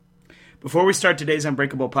Before we start today's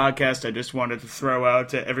Unbreakable podcast, I just wanted to throw out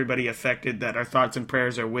to everybody affected that our thoughts and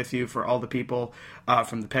prayers are with you for all the people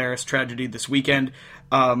from the Paris tragedy this weekend.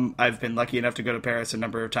 I've been lucky enough to go to Paris a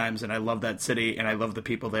number of times, and I love that city, and I love the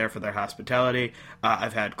people there for their hospitality.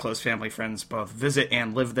 I've had close family friends both visit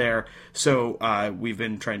and live there, so we've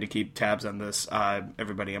been trying to keep tabs on this,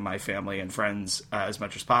 everybody in my family and friends, as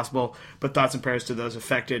much as possible. But thoughts and prayers to those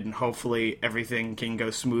affected, and hopefully everything can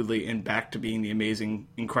go smoothly and back to being the amazing,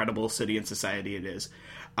 incredible city and society it is.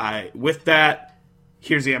 With that,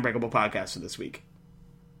 here's the Unbreakable podcast for this week.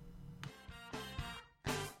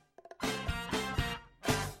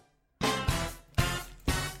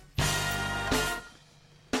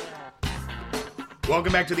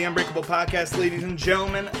 Welcome back to the Unbreakable podcast, ladies and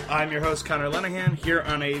gentlemen. I'm your host, Connor Lenahan, here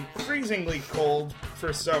on a freezingly cold,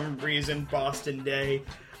 for some reason, Boston day.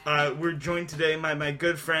 We're joined today by my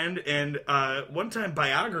good friend and one-time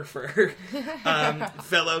biographer,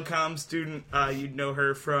 fellow comm student. You'd know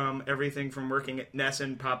her from everything from working at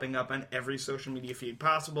NESN, popping up on every social media feed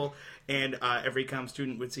possible, and every comm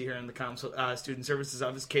student would see her in the comm student services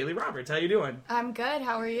office. Kaylee Roberts, how you doing? I'm good.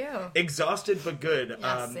 How are you? Exhausted but good.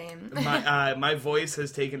 Yeah, same. My voice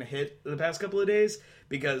has taken a hit the past couple of days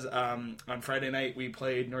because on Friday night we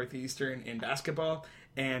played Northeastern in basketball.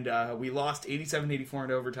 And we lost 87-84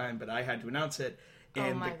 in overtime, but I had to announce it.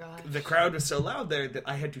 And oh my gosh. The crowd was so loud there that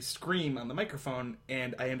I had to scream on the microphone,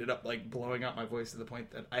 and I ended up blowing out my voice to the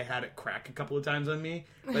point that I had it crack a couple of times on me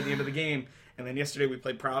by the end of the game. And then yesterday we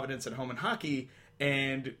played Providence at home in hockey,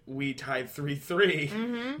 and we tied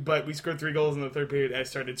 3-3, but we scored 3 goals in the third period. I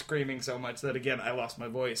started screaming so much that, again, I lost my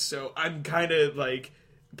voice. So I'm kind of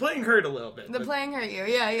playing hurt a little bit. Playing hurt you,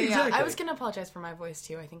 yeah. Exactly. I was going to apologize for my voice,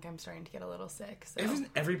 too. I think I'm starting to get a little sick. So. Isn't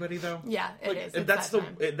everybody, though? Yeah, it is. It's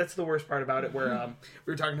That's the worst part about it, where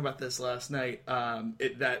we were talking about this last night,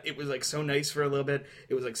 that it was, so nice for a little bit.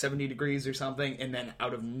 It was, 70 degrees or something, and then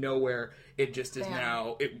out of nowhere, it just is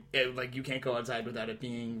now, you can't go outside without it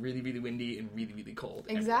being really, really windy and really, really cold.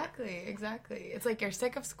 Exactly. It's you're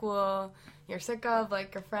sick of school, you're sick of,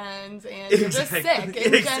 your friends, and you're just sick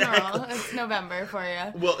in general. It's November for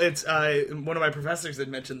you. Well, it's, one of my professors had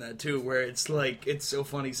mentioned that, too, where it's so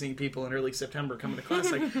funny seeing people in early September coming to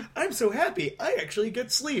class, I'm so happy, I actually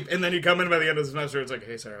get sleep. And then you come in by the end of the semester, it's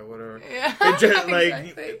hey, Sarah, whatever. Yeah,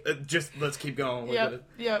 exactly. Just let's keep going with it.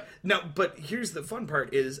 Yep. No, but here's the fun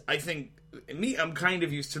part is, I think, I'm kind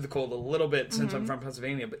of used to the cold a little bit since I'm from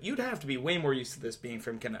Pennsylvania, but you'd have to be way more used to this being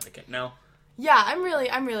from Connecticut, no? Yeah, I'm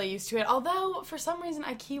really used to it. Although, for some reason,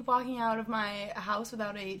 I keep walking out of my house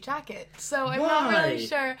without a jacket. So I'm not really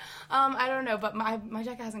sure. I don't know, but my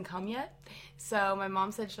jacket hasn't come yet. So my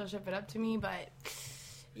mom said she'll ship it up to me, but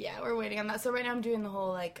yeah, we're waiting on that. So right now I'm doing the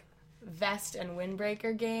whole, vest and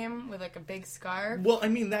windbreaker game with, a big scarf. Well, I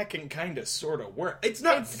mean, that can kind of sort of work. It's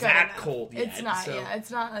not that cold yet. It's not, yeah. It's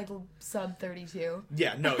not, sub 32.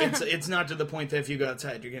 Yeah, no, it's not to the point that if you go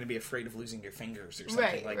outside, you're going to be afraid of losing your fingers or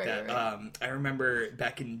something that. Right. I remember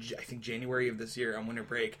back in, I think, January of this year on winter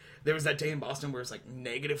break, there was that day in Boston where it was,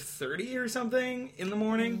 negative 30 or something in the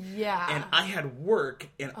morning. Yeah. And I had work,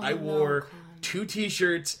 and I wore 2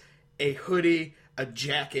 t-shirts, a hoodie, a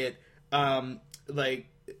jacket, I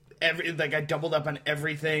doubled up on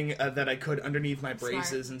everything that I could underneath my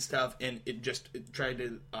braces and stuff, and it tried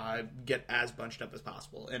to get as bunched up as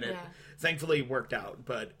possible, and it thankfully worked out.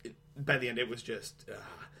 But by the end, it was just.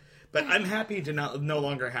 But I'm happy to no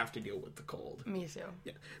longer have to deal with the cold. Me too.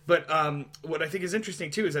 Yeah. But what I think is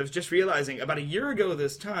interesting too is I was just realizing about a year ago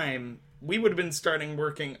this time we would have been starting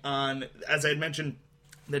working on, as I had mentioned,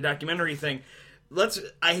 the documentary thing.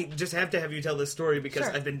 I just have to have you tell this story because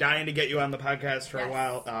I've been dying to get you on the podcast for a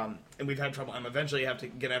while, and we've had trouble. I'm eventually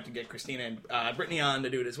gonna have to get Christina and Brittany on to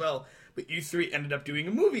do it as well. But you 3 ended up doing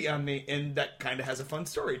a movie on me, and that kind of has a fun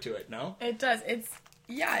story to it, no? It does.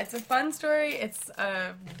 It's a fun story. It's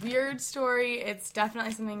a weird story. It's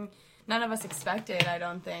definitely something none of us expected, I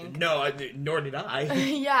don't think. No, nor did I.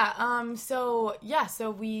 So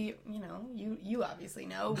we, you obviously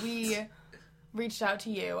know, we reached out to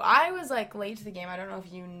you. I was late to the game. I don't know if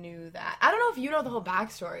you knew that. I don't know if you know the whole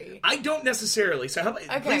backstory. I don't necessarily. So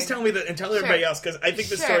please tell me that and tell everybody else, because I think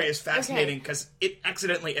the story is fascinating because it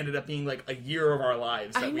accidentally ended up being a year of our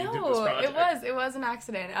lives that we did this project. It was an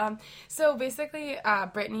accident. So basically,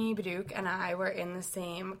 Brittany Baduke and I were in the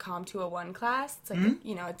same Comm 201 class.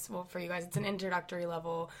 It's for you guys, it's an introductory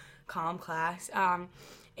level comm class.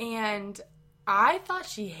 And I thought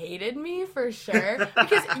she hated me for sure,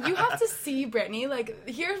 because you have to see Brittany.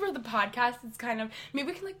 Here's where the podcast is kind of,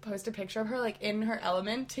 maybe we can post a picture of her in her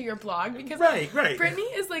element to your blog, because right. Brittany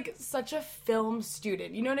is such a film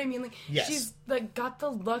student. You know what I mean? Yes. She's got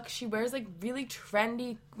the look. She wears really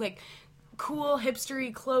trendy cool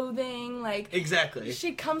hipstery clothing, like exactly.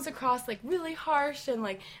 She comes across like really harsh, and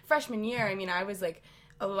like freshman year, I mean, I was like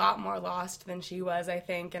a lot more lost than she was, I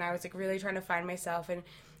think, and I was like really trying to find myself,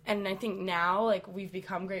 and I think now, like, we've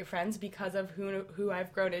become great friends because of who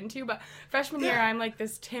I've grown into. But freshman year, I'm like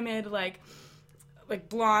this timid, like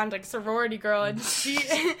blonde, like sorority girl, and she's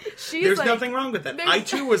There's like, nothing wrong with that. I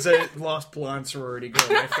too was a lost blonde sorority girl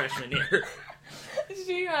my freshman year.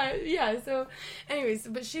 So anyways,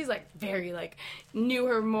 but she's like very like knew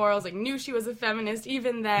her morals, like knew she was a feminist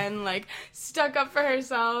even then, like stuck up for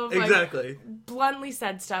herself, exactly, like, bluntly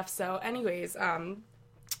said stuff. So anyways, one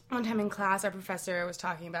time in class, our professor was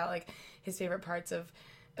talking about like his favorite parts of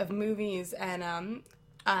movies, and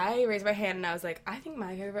I raised my hand and I was like, I think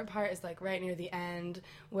my favorite part is like right near the end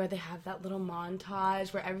where they have that little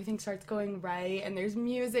montage where everything starts going right and there's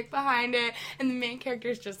music behind it and the main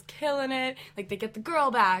character's just killing it. Like they get the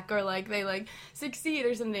girl back or like they like succeed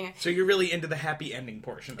or something. So you're really into the happy ending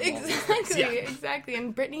portion of Exactly.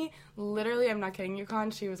 And Brittany, literally, I'm not kidding you,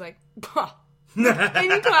 Con, she was like, bah.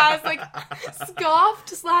 In class, like,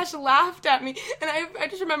 scoffed/laughed at me, and I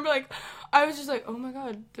just remember, like, I was just like, oh my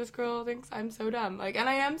god, this girl thinks I'm so dumb, like, and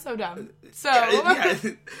I am so dumb, so. Yeah.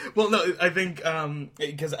 Well, no, I think,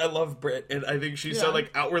 because I love Brit, and I think she's so, like,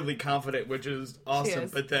 outwardly confident, which is awesome,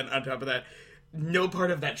 but then on top of that, no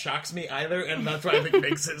part of that shocks me either, and that's what I think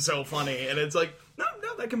makes it so funny, and it's like,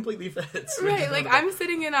 no, that completely fits. Right, like, I'm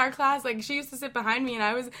sitting in our class, like, she used to sit behind me, and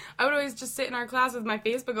I would always just sit in our class with my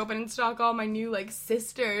Facebook open and stalk all my new, like,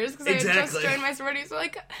 sisters, because I had just joined my sorority, so,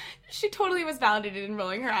 like, she totally was validated in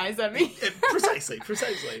rolling her eyes at me. Precisely.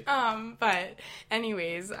 But,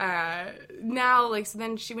 anyways, now, like, so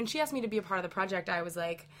then when she asked me to be a part of the project, I was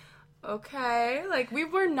like, okay, like, we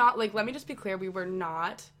were not, like, let me just be clear, we were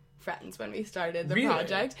not friends when we started the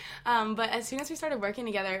project. But as soon as we started working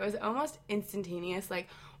together, it was almost instantaneous. Like,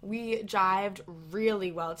 we jived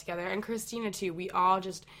really well together. And Christina, too. We all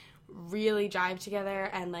just really jived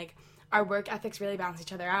together. And, like, our work ethics really balance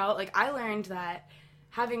each other out. Like, I learned that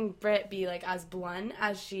having Britt be, like, as blunt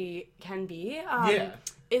as she can be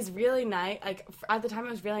is really nice. Like, at the time,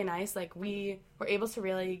 it was really nice. Like, we were able to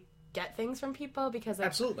really get things from people because like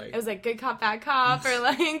absolutely it was like good cop bad cop or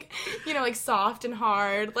like like soft and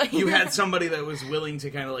hard, like you had somebody that was willing to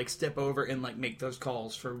kind of like step over and like make those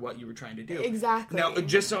calls for what you were trying to do. Exactly. Now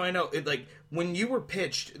just so I know, it, like when you were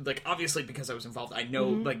pitched, like obviously because I was involved, I know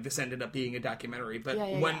like this ended up being a documentary, but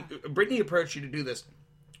when Brittany approached you to do this,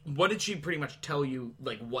 what did she pretty much tell you,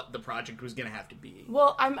 like, what the project was going to have to be?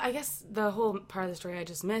 Well, I guess the whole part of the story I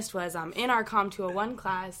just missed was in our Com 201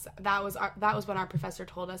 class, that was when our professor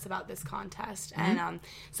told us about this contest. And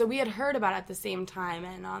so we had heard about it at the same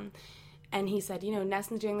time. And he said,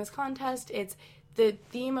 Nesson's doing this contest. The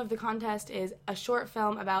theme of the contest is a short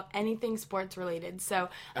film about anything sports related. So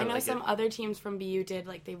I know some other teams from BU did,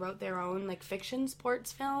 like, they wrote their own, like, fiction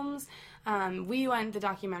sports films. We went the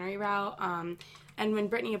documentary route. And when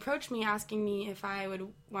Brittany approached me asking me if I would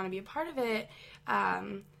want to be a part of it,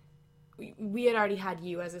 we had already had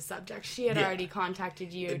you as a subject. She had already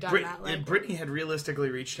contacted you, done that. Like, Brittany had realistically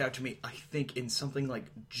reached out to me, I think, in something like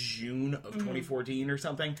June of 2014 or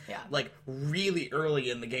something. Yeah. Like, really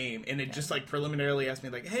early in the game. And it just, like, preliminarily asked me,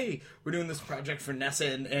 like, hey, we're doing this project for Nessa,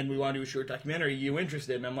 and we want to do a short documentary. Are you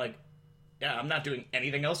interested? And I'm like, yeah, I'm not doing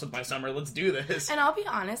anything else with my summer. Let's do this. And I'll be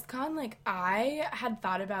honest, Con, like, I had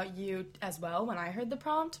thought about you as well when I heard the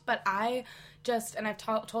prompt, but I just, and I've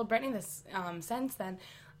told Brittany this since then,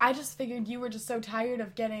 I just figured you were just so tired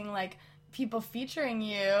of getting, like, people featuring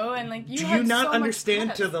you, and, like, Do you not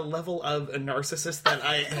understand to the level of a narcissist that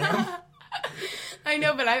I am? I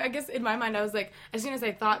know, but I guess in my mind I was like, as soon as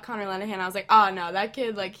I thought Connor Lenahan, I was like, oh no, that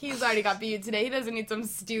kid, like, he's already got BU today. He doesn't need some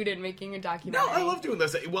student making a documentary. No, I love doing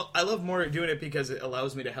this. Well, I love more doing it because it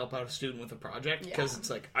allows me to help out a student with a project, because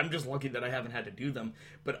it's like, I'm just lucky that I haven't had to do them,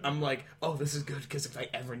 but I'm like, oh, this is good, because if I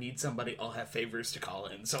ever need somebody, I'll have favors to call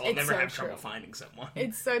in, so I'll never have trouble finding someone.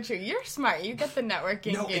 It's so true. You're smart. You get the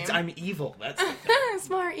networking game. No, I'm evil. That's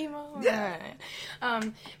smart, evil. Yeah.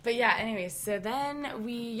 But yeah, anyways, so then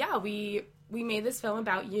we made this film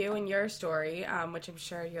about you and your story, which I'm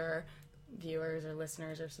sure your viewers or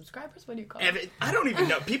listeners or subscribers, what do you call it? I don't even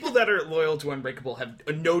know. People that are loyal to Unbreakable have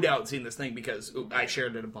no doubt seen this thing because I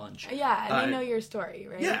shared it a bunch. Yeah, and they know your story,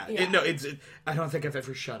 right? Yeah. I don't think I've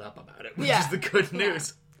ever shut up about it, which is the good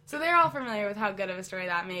news. Yeah. So they're all familiar with how good of a story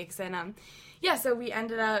that makes. And so we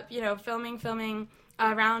ended up, filming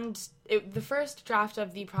around, the first draft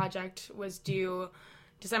of the project was due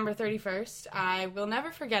December 31st. I will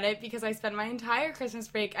never forget it because I spent my entire Christmas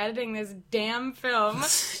break editing this damn film.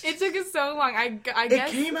 It took us so long. I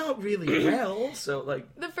guess... It came out really well, so, like...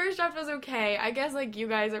 The first draft was okay. I guess, like, you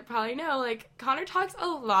guys probably know, like, Connor talks a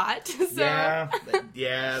lot, so...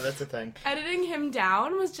 Yeah, that's a thing. Editing him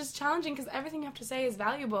down was just challenging because everything you have to say is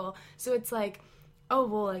valuable. So it's like, oh,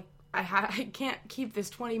 well, like, I can't keep this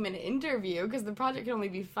 20-minute interview because the project can only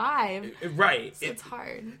be 5. Right. So it's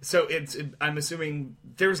hard. So I'm assuming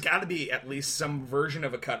there's got to be at least some version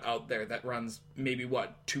of a cut out there that runs maybe,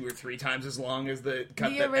 2 or 3 times as long as the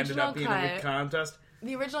cut that ended up being in the contest?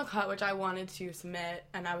 The original cut, which I wanted to submit,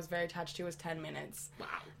 and I was very touched to, was 10 minutes.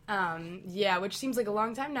 Wow. Yeah, which seems like a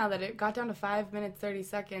long time now that it got down to 5 minutes, 30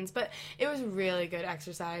 seconds. But it was really good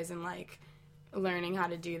exercise and, like... learning how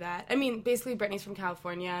to do that. I mean, basically, Brittany's from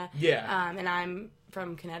California. Yeah. And I'm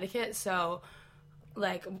from Connecticut, so,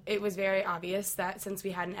 like, it was very obvious that since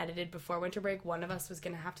we hadn't edited before winter break, one of us was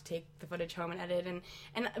going to have to take the footage home and edit.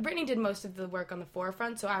 And Brittany did most of the work on the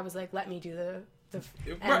forefront, so I was like, let me do the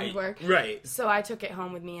end work. Right. So I took it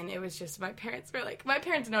home with me, and it was just, my parents were like, my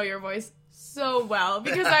parents know your voice so well,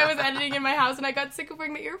 because I was editing in my house, and I got sick of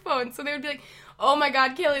wearing the earphones, so they would be like, oh my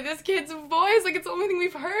god, Kaylee, this kid's voice, like, it's the only thing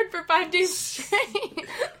we've heard for 5 days straight.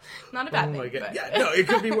 Not a bad thing. Oh my god. But... Yeah, no, it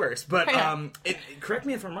could be worse. But, correct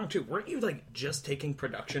me if I'm wrong, too, weren't you, like, just taking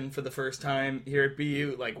production for the first time here at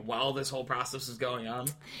BU, like, while this whole process was going on?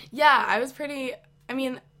 Yeah, I was pretty, I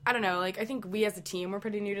mean, I don't know, like, I think we as a team were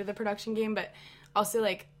pretty new to the production game, but also,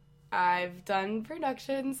 like, I've done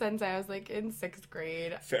production since I was, like, in 6th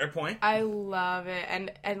grade. Fair point. I love it.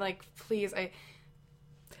 And like, please,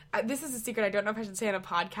 this is a secret I don't know if I should say on a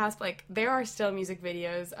podcast, but, like, there are still music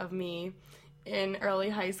videos of me in early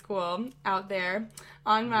high school out there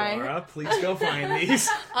on my... Laura, please go find these.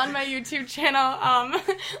 On my YouTube channel.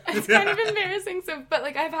 It's kind of embarrassing, but,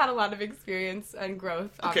 like, I've had a lot of experience and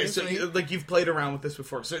growth, obviously. Okay, so, you've played around with this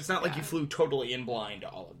before, so it's not like you flew totally in blind to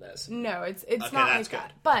all of this. No, it's not like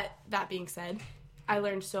that. But, that being said, I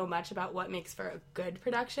learned so much about what makes for a good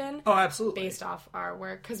production. Oh, absolutely. Based off our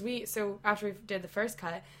work. Because after we did the first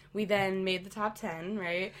cut, we then made the top 10,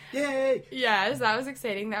 right? Yay! Yes, that was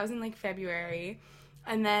exciting. That was in, like, February.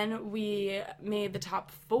 And then we made the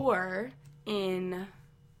top 4 in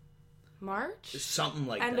March? Something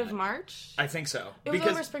like End that. of March? I think so. It was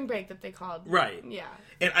over spring break that they called. Right. Yeah.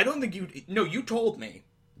 And I don't think you told me.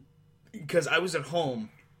 Because I was at home.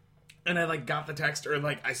 And I, like, got the text, or,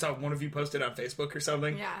 like, I saw one of you posted on Facebook or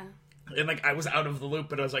something. Yeah. And, like, I was out of the loop,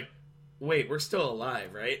 but I was like, wait, we're still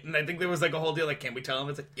alive, right? And I think there was, like, a whole deal, like, can't we tell them?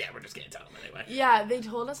 It's like, yeah, we're just gonna tell them anyway. Yeah, they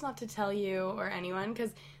told us not to tell you or anyone, because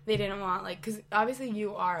they didn't want, like, because obviously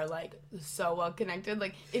you are, like, so well connected.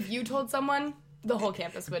 Like, if you told someone, the whole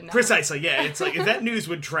campus would know. Precisely, yeah. It's like, that news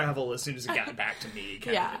would travel as soon as it got back to me.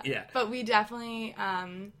 Yeah. But we definitely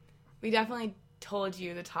told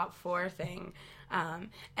you the top 4 thing.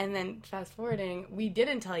 And then fast forwarding, we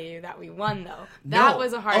didn't tell you that we won, though. That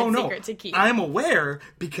was a hard secret to keep. I'm aware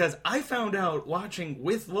because I found out watching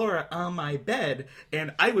with Laura on my bed,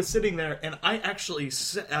 and I was sitting there, and I actually,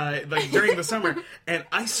 like during the summer, and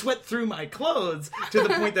I sweat through my clothes to the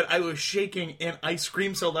point that I was shaking, and I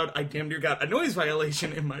screamed so loud I damn near got a noise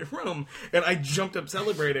violation in my room, and I jumped up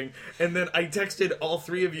celebrating, and then I texted all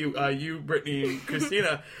 3 of you, you, Brittany, and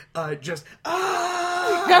Christina, just, in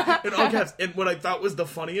all caps, and what I thought was the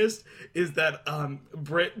funniest is that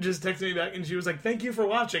Britt just texted me back and she was like, "Thank you for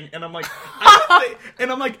watching," and I'm like, thank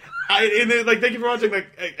you for watching, like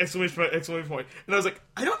exclamation point, and I was like,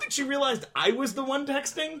 I don't think she realized I was the one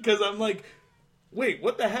texting, because I'm like, wait,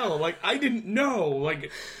 what the hell? Like, I didn't know.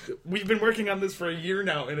 Like, we've been working on this for a year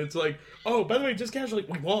now, and it's like, oh, by the way, just casually,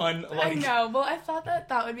 we won. Like, I know. Well, I thought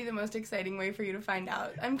that would be the most exciting way for you to find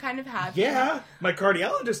out. I'm kind of happy. Yeah, my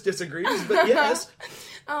cardiologist disagrees, but yes.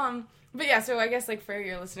 But yeah, so I guess, like, for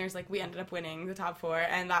your listeners, like, we ended up winning the top 4,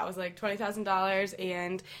 and that was, like, $20,000,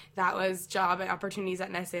 and that was job and opportunities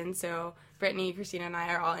at Nesson, so Brittany, Christina, and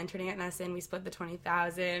I are all interning at Nesson. We split the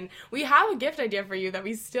 $20,000. We have a gift idea for you that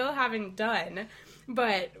we still haven't done,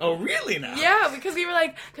 but... Oh, really now? Yeah, because we were,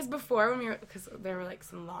 like, because before, because there were, like,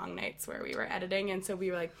 some long nights where we were editing, and so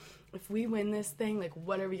we were, like, if we win this thing, like,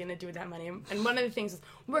 what are we going to do with that money? And one of the things was,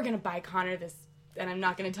 we're going to buy Connor this, and I'm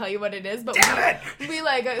not going to tell you what it is, but we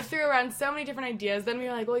like, threw around so many different ideas. Then we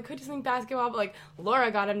were like, well, we could do something basketball, but, like,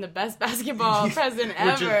 Laura got him the best basketball present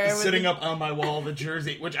ever. Which is sitting up on my wall, the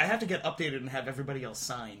jersey, which I have to get updated and have everybody else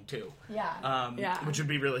sign, too. Yeah. Which would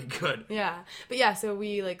be really good. Yeah. But, yeah, so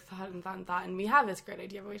we, like, thought, and we have this great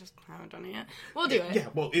idea, but we just haven't done it yet. We'll do it. Yeah,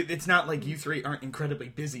 well, it's not like you 3 aren't incredibly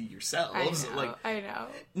busy yourselves. I know.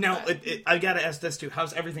 Now, I gotta ask this, too.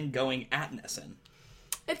 How's everything going at Nesson?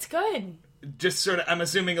 It's good. Just sort of, I'm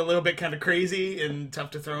assuming, a little bit kind of crazy and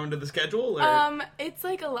tough to throw into the schedule? Or? It's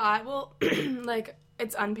like a lot. Well, like,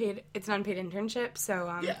 it's unpaid. It's an unpaid internship,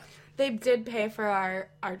 so Yeah. They did pay for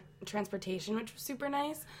our transportation, which was super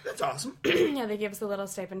nice. That's awesome. Yeah, they gave us a little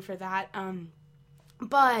stipend for that.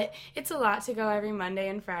 But it's a lot to go every Monday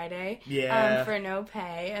and Friday. Yeah. For no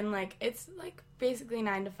pay, and like it's like basically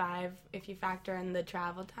 9 to 5 if you factor in the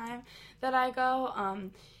travel time that I go.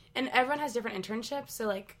 And everyone has different internships. So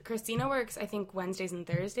like Christina works, I think, Wednesdays and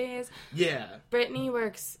Thursdays. Yeah. Brittany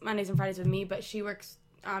works Mondays and Fridays with me, but she works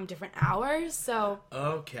different hours, so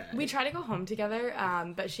okay. We try to go home together,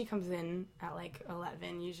 but she comes in at like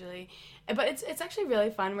 11 usually. But it's actually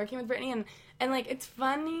really fun working with Brittany, and like it's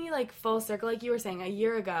funny, like full circle, like you were saying, a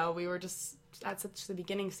year ago we were just at such the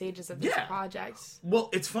beginning stages of this project. Well,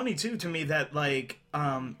 it's funny too to me that like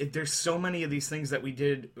there's so many of these things that we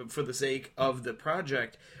did for the sake of the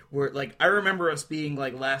project where like I remember us being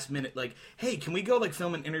like last minute like, hey, can we go like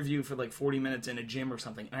film an interview for like 40 minutes in a gym or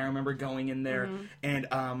something? And I remember going in there and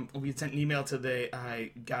we had sent an email to the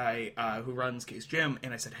guy who runs Case Gym,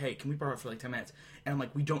 and I said, hey, can we borrow it for like 10 minutes? And I'm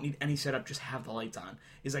like, we don't need any setup, just have the lights on.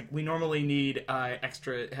 He's like, we normally need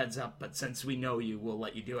extra heads up, but since we know you, we'll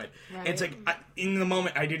let you do it. Right. It's like, in the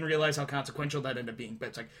moment, I didn't realize how consequential that ended up being, but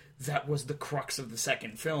it's like, that was the crux of the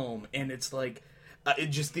second film, and it's like,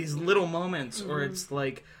 it's just these little moments, or it's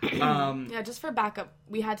like... yeah, just for backup,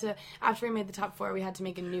 we had to, after we made the top 4, we had to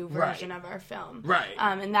make a new version of our film. Right.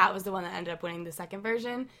 And that was the one that ended up winning the second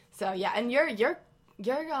version. So, yeah, and your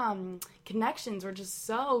connections were just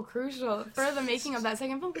so crucial for the making of that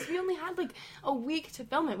second film, because we only had like a week to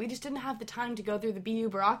film it. We just didn't have the time to go through the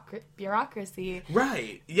BU bureaucracy.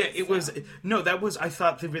 Right. Yeah, it was... No, that was, I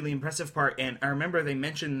thought, the really impressive part, and I remember they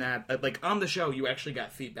mentioned that, like, on the show, you actually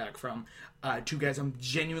got feedback from 2 guys, I'm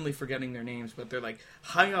genuinely forgetting their names, but they're, like,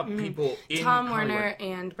 high-up people in Tom Hollywood. Warner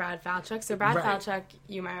and Brad Falchuk. So Brad Falchuk,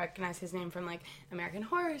 you might recognize his name from, like, American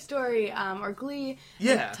Horror Story or Glee.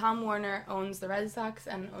 Yeah. And Tom Warner owns the Red Sox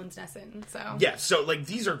and owns Nesson, so... Yeah, so, like,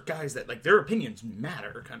 these are guys that, like, their opinions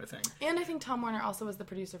matter kind of thing. And I think Tom Warner also was the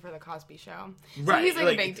producer for The Cosby Show. So Right. he's,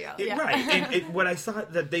 like a big deal. Yeah. Right. And what I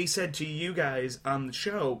thought that they said to you guys on the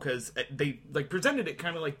show, because they, like, presented it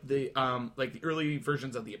kind of like the early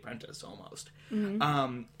versions of The Apprentice, almost.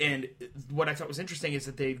 And what I thought was interesting is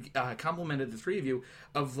that they complimented the 3 of you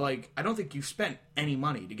of, like, I don't think you spent any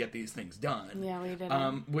money to get these things done. Yeah, we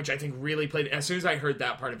didn't. Which I think really played... As soon as I heard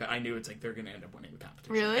that part of it, I knew it's like they're going to end up winning the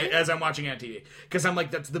competition. Really? As I'm watching it on TV. Because I'm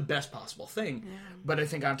like, that's the best possible thing. Yeah. But I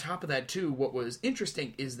think on top of that, too, what was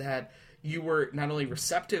interesting is that you were not only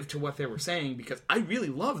receptive to what they were saying, because I really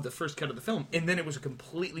loved the first cut of the film, and then it was a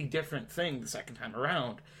completely different thing the second time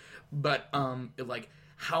around. But, like...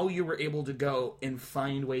 how you were able to go and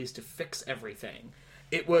find ways to fix everything.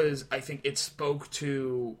 It was, I think it spoke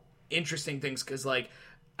to interesting things, because, like,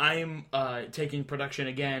 I'm taking production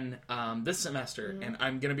again this semester, and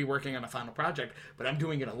I'm going to be working on a final project, but I'm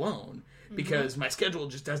doing it alone, because my schedule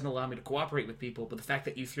just doesn't allow me to cooperate with people. But the fact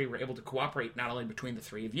that you 3 were able to cooperate, not only between the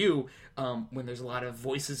 3 of you, when there's a lot of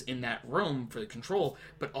voices in that room for the control,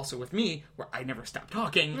 but also with me, where I never stop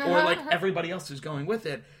talking, or, like, everybody else who's going with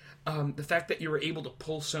it. The fact that you were able to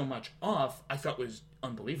pull so much off, I thought was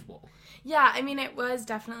unbelievable. Yeah, I mean, it was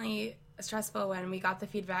definitely stressful when we got the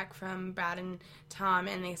feedback from Brad and Tom,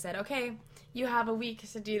 and they said, okay, you have a week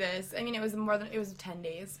to do this. I mean, it was 10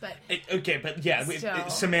 days, but...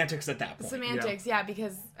 semantics at that point. Semantics, yeah,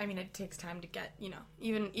 because, I mean, it takes time to get, you know,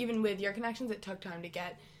 even with your connections, it took time to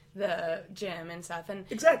get the gym and stuff. And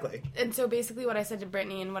exactly. And so basically what I said to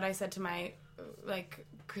Brittany and what I said to my, like,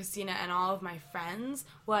 Christina and all of my friends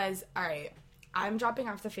was, all right, I'm dropping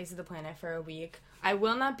off the face of the planet for a week. I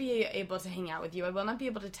will not be able to hang out with you. I will not be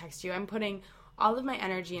able to text you. I'm putting all of my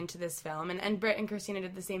energy into this film. And Britt and Christina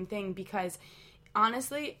did the same thing, because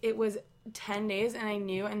honestly, it was 10 days, and I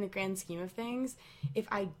knew in the grand scheme of things, if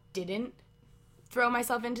I didn't throw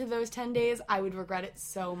myself into those 10 days, I would regret it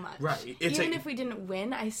so much. Right. Even if we didn't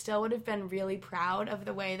win, I still would have been really proud of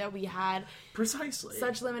the way that we had precisely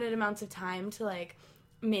such limited amounts of time to, like,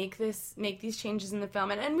 make these changes in the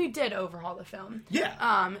film, and we did overhaul the film.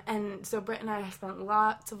 Yeah. And so Britt and I spent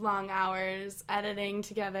lots of long hours editing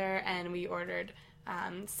together, and we ordered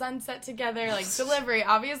Sunset together, like delivery,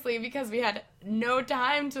 obviously, because we had no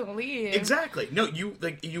time to leave. Exactly. No,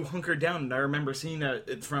 you hunkered down, and I remember seeing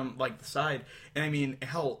it from, like, the side, and I mean,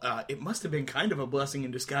 hell, it must have been kind of a blessing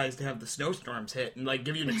in disguise to have the snowstorms hit and, like,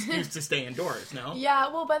 give you an excuse to stay indoors, no? Yeah,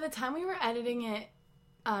 well, by the time we were editing it,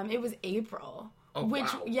 it was April. Oh, which,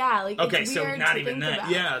 wow. Yeah, like, okay, it's so weird not to even think that.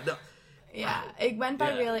 about. Yeah. Yeah, it went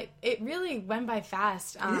by really went by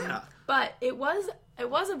fast. Yeah. But it was it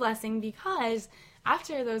was a blessing because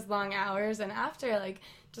after those long hours and after, like,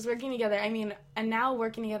 just working together, I mean, and now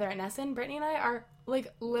working together at Nesson, Brittany and I are,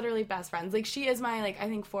 like, literally best friends. Like, she is my, like, I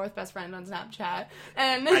think 4th best friend on Snapchat.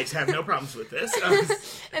 And I have no problems with this.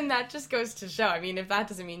 And that just goes to show. I mean, if that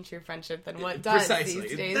doesn't mean true friendship, then what does Precisely.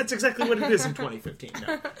 these days? That's exactly what it is in 2015.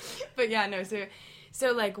 No. But yeah, no,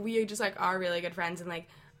 so, like, we just, like, are really good friends. And, like,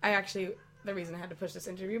 the reason I had to push this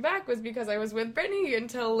interview back was because I was with Brittany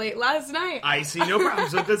until late last night. I see no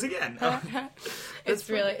problems with this again. It's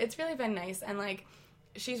really been nice. And, like,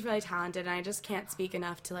 she's really talented, and I just can't speak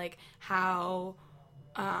enough to, like, how,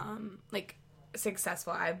 like,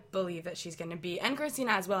 successful I believe that she's going to be. And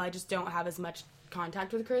Christina as well. I just don't have as much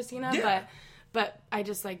contact with Christina, but I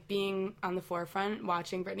just, like, being on the forefront,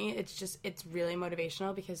 watching Brittany, it's really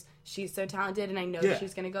motivational because she's so talented, and I know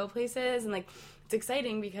she's going to go places, and, like, it's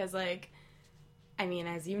exciting because, like, I mean,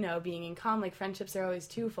 as you know, being in comm, like, friendships are always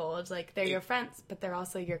twofold. Like, they're your friends, but they're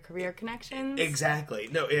also your career connections. Exactly.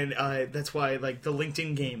 No, and that's why, like, the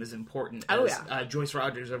LinkedIn game is important. Joyce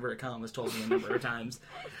Rogers over at comm has told me a number of times.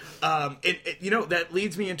 That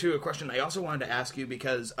leads me into a question I also wanted to ask you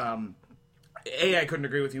because, I couldn't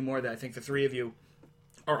agree with you more that I think the three of you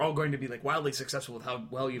are all going to be, like, wildly successful with how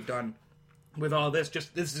well you've done with all this.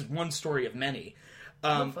 Just, this is one story of many.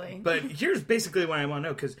 But here's basically what I want to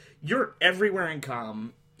know, because you're everywhere in comm.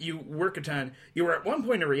 You work a ton. You were at one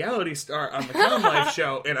point a reality star on the Comm Life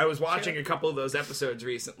show, and I was watching a couple of those episodes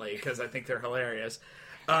recently because I think they're hilarious.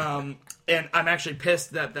 And I'm actually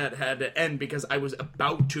pissed that had to end because I was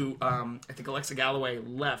about to, I think Alexa Galloway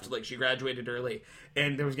left, like she graduated early,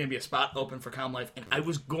 and there was going to be a spot open for Comm Life, and I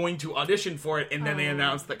was going to audition for it, and then they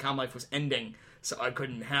announced that Comm Life was ending, so I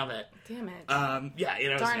couldn't have it. Damn it.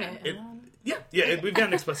 Darn it. We've got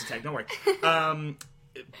an explicit tag, don't worry.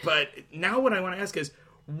 But now what I want to ask is,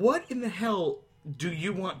 what in the hell do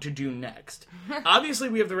you want to do next? Obviously,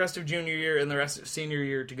 we have the rest of junior year and the rest of senior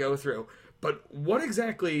year to go through, but what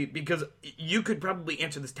exactly, because you could probably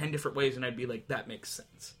answer this 10 different ways, and I'd be like, that makes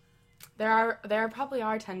sense. There probably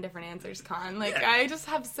are 10 different answers, Con. Like, I just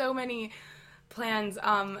have so many plans,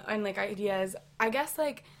 and, like, ideas. I guess,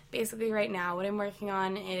 like, basically right now what I'm working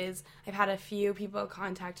on is I've had a few people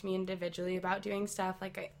contact me individually about doing stuff.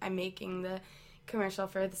 Like, I'm making the commercial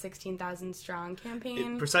for the 16,000 Strong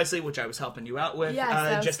campaign. Precisely, which I was helping you out with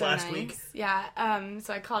just so last week. Yeah,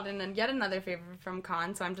 so I called in yet another favor from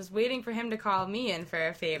Con, so I'm just waiting for him to call me in for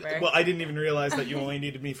a favor. Well, I didn't even realize that you only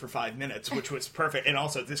needed me for 5 minutes, which was perfect. And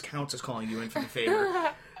also, this counts as calling you in for the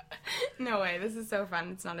favor. No way, this is so fun.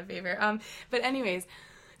 It's not a favor. But anyways,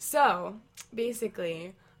 so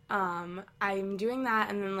basically, I'm doing that,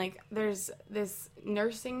 and then, like, there's this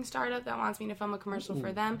nursing startup that wants me to film a commercial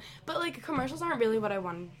for them, but, like, commercials aren't really what I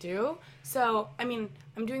want to do, so, I mean,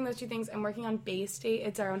 I'm doing those two things. I'm working on Bay State.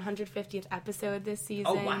 It's our 150th episode this season.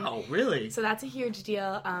 Oh, wow, really? So that's a huge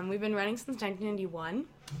deal. We've been running since 1991,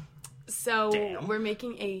 so we're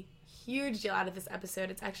making a huge deal out of this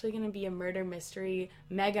episode. It's actually going to be a murder mystery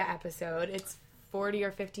mega episode. It's 40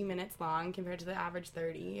 or 50 minutes long compared to the average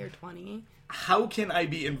 30 or 20. How can I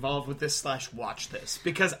be involved with this / watch this?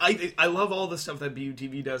 Because I love all the stuff that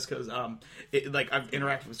BUTV does, because I've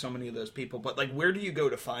interacted with so many of those people, but, like, where do you go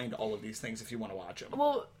to find all of these things if you want to watch them?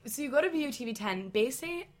 Well, so you go to BUTV 10. Bay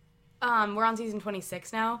State, we're on season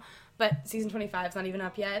 26 now, but season 25 is not even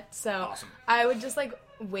up yet, so awesome. I would just, like,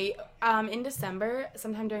 wait. In December,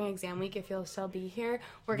 sometime during exam week, if you'll still be here,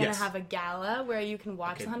 we're going to have a gala where you can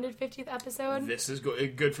watch the 150th episode. This is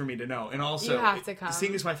good for me to know. And also, you have to come.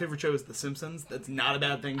 Seeing as my favorite show is The Simpsons, that's not a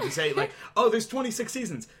bad thing to say. Like, oh, there's 26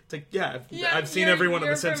 seasons. It's like, I've seen every one of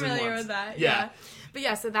The Simpsons once. You're familiar with that, yeah. But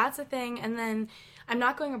yeah, so that's a thing. And then I'm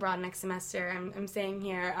not going abroad next semester. I'm staying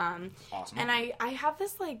here. Awesome. And I have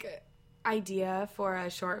this, like, idea for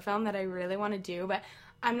a short film that I really want to do, but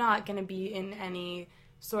I'm not going to be in any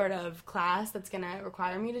sort of class that's going to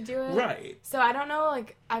require me to do it. Right. So I don't know,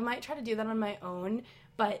 like, I might try to do that on my own,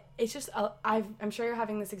 but it's just, I'm sure you're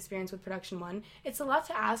having this experience with Production One. It's a lot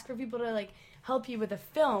to ask for people to, like, help you with a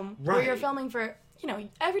film where you're filming for, you know,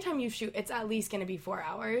 every time you shoot, it's at least going to be 4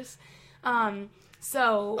 hours.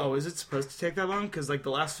 So... Oh, is it supposed to take that long? Because, like,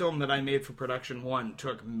 the last film that I made for Production One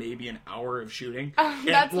took maybe an hour of shooting.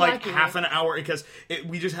 That's like, lucky. half an hour, because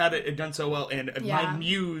we just had it done so well. And my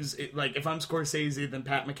muse, like, if I'm Scorsese, then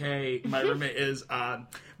Pat McKay, my roommate, is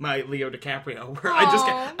my Leo DiCaprio, where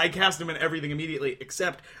I cast him in everything immediately,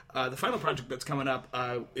 except the final project that's coming up,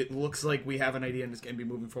 it looks like we have an idea and it's going to be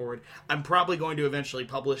moving forward. I'm probably going to eventually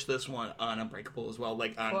publish this one on Unbreakable as well,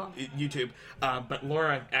 like on YouTube. But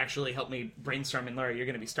Laura actually helped me brainstorm mean, Laura, you're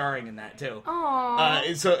going to be starring in that too.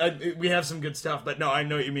 Aww. So we have some good stuff, but no, I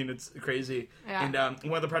know what you mean. It's crazy. Yeah. And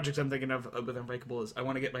one of the projects I'm thinking of with Unbreakable is I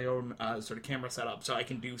want to get my own sort of camera set up so I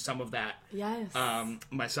can do some of that Yes.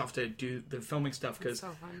 myself to do the filming stuff. Because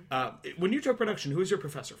so fun. when you took production, who was your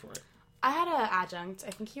professor for it? I had an adjunct.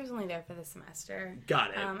 I think he was only there for the semester.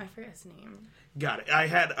 Got it. I forget his name. Got it. I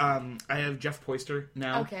have Jeff Poyster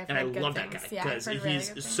now, Okay, I've and I heard good love that things. guy Yeah, because I've heard really he's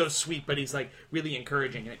good so sweet, but he's like really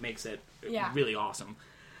encouraging, and it makes it really awesome.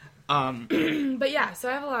 But yeah, so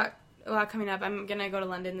I have a lot coming up. I'm gonna go to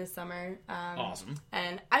London this summer. Awesome.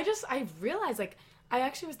 And I realized, like, I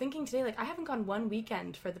actually was thinking today, like, I haven't gone one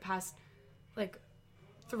weekend for the past, like,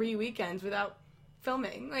 3 weekends without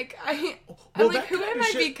filming. Like, I'm like, who am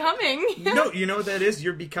I becoming? No, you know what that is?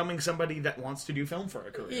 You're becoming somebody that wants to do film for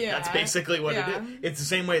a career. Yeah. That's basically what it is. It's the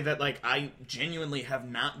same way that, like, I genuinely have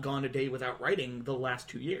not gone a day without writing the last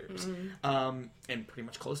 2 years. And pretty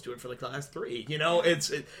much close to it for, like, the last 3. You know,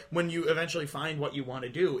 when you eventually find what you want to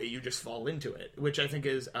do, you just fall into it, which I think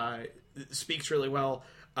speaks really well,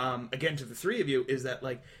 again, to the 3 of you, is that,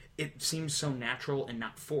 like, it seems so natural and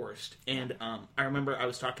not forced. And I remember I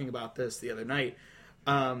was talking about this the other night,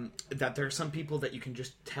 that there are some people that you can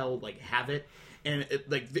just tell, like, have it. And,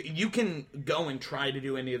 you can go and try to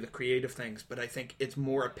do any of the creative things, but I think it's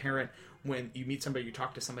more apparent when you meet somebody, you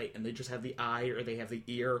talk to somebody, and they just have the eye or they have the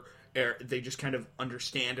ear, or they just kind of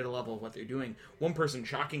understand at a level of what they're doing. One person,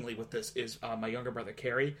 shockingly, with this is my younger brother,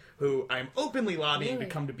 Carrie, who I'm openly lobbying to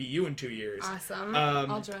come to BU in 2 years. Awesome.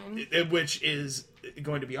 I'll join. Which is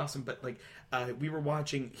going to be awesome. But, like, we were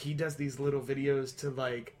watching, he does these little videos to,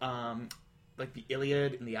 like the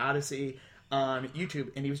Iliad and the Odyssey on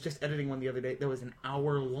YouTube, and he was just editing one the other day that was an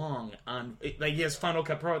hour long he has Final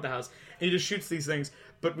Cut Pro at the house, and he just shoots these things.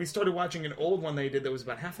 But we started watching an old one they did that was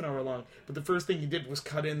about half an hour long, but the first thing he did was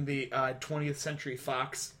cut in the 20th Century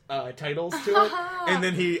Fox titles to it, and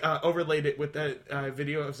then he overlaid it with that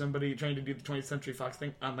video of somebody trying to do the 20th Century Fox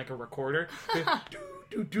thing on, like, a recorder.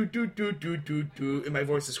 And my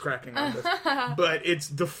voice is cracking on this. But it's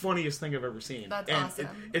the funniest thing I've ever seen. That's and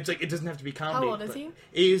awesome. It's like, it doesn't have to be comedy. How old is he?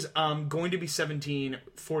 He's going to be 17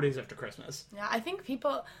 4 days after Christmas. Yeah, I think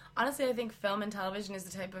honestly, I think film and television is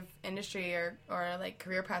the type of industry or like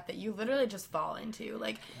career path that you literally just fall into.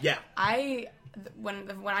 Like, yeah. When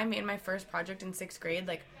I made my first project in 6th grade,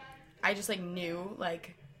 like, I just, like, knew,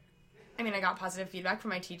 like, I mean, I got positive feedback from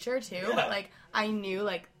my teacher too, but, like, I knew,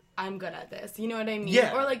 like, I'm good at this. You know what I mean?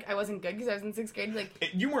 Yeah. Or, like, I wasn't good because I was in 6th grade.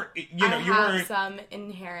 Like, you weren't. I have some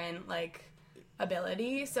inherent, like,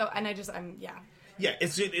 ability. So, and yeah. Yeah,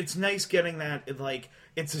 it's nice getting that. Like,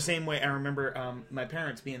 it's the same way I remember my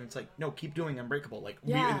parents being. It's like, no, keep doing Unbreakable. Like,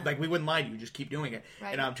 we wouldn't lie to you. Just keep doing it.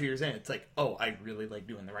 Right. And 2 years in, it's like, oh, I really like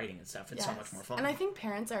doing the writing and stuff. It's so much more fun. And I think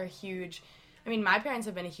parents are a huge. I mean, my parents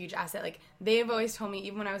have been a huge asset. Like, they've always told me,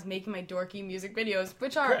 even when I was making my dorky music videos,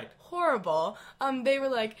 which are horrible, they were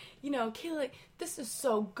like, you know, Kayla, like, this is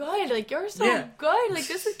so good. Like, you're so good. Like,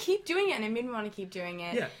 keep doing it. And it made me want to keep doing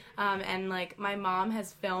it. Yeah. And, like, my mom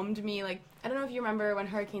has filmed me, like, I don't know if you remember when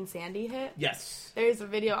Hurricane Sandy hit. Yes. There's a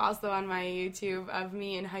video also on my YouTube of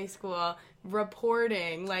me in high school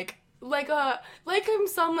reporting, like I'm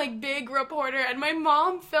some, like, big reporter. And my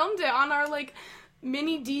mom filmed it on our, like,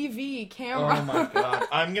 mini DV camera. Oh my god.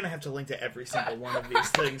 I'm going to have to link to every single one of these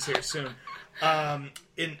things here soon. I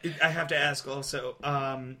have to ask also,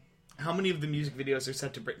 how many of the music videos are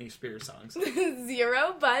set to Britney Spears songs?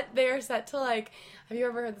 0, but they are set to, like, have you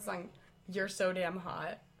ever heard the song, You're So Damn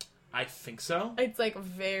Hot? I think so. It's, like,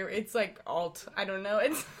 it's, like, alt. I don't know.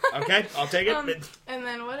 It's okay, I'll take it. And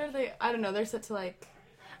then what are they? I don't know. They're set to, like,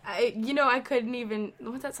 I couldn't even,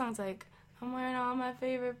 what's that song's like? I'm wearing all my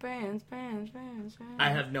favorite brands. I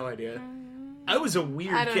have no idea. I was a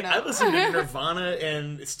weird kid. I listened to Nirvana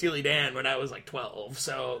and Steely Dan when I was, like, 12,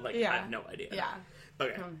 so, like, I have no idea. Yeah.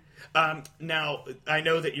 Okay. Now, I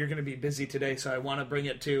know that you're going to be busy today, so I want to bring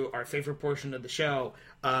it to our favorite portion of the show,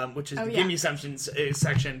 which is the Gimme Assumptions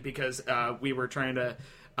section, because we were trying to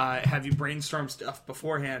have you brainstorm stuff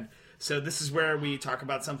beforehand. So this is where we talk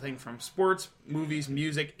about something from sports, movies,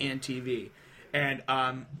 music, and TV. And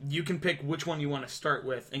you can pick which one you want to start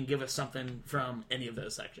with and give us something from any of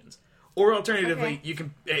those sections. Or alternatively, you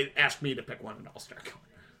can ask me to pick one and I'll start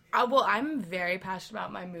going. Well, I'm very passionate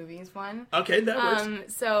about my movies one. Okay, that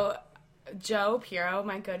works. So, Joe Piro,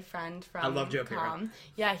 my good friend from I love Joe Piro.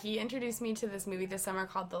 Yeah, he introduced me to this movie this summer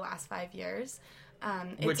called The Last 5 Years.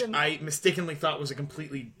 Which I mistakenly thought was a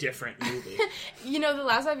completely different movie. You know, The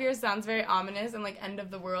Last 5 Years sounds very ominous and, like, end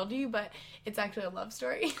of the world-y, but it's actually a love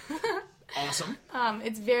story. Awesome.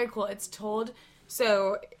 It's very cool. It's told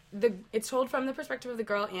So it's told from the perspective of the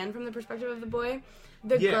girl and from the perspective of the boy.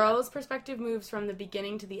 The girl's perspective moves from the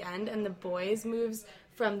beginning to the end, and the boy's moves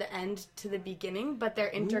from the end to the beginning, but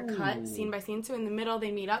they're intercut scene by scene. So in the middle,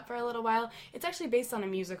 they meet up for a little while. It's actually based on a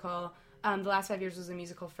musical. The Last 5 Years was a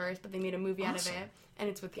musical first, but they made a movie out of it. And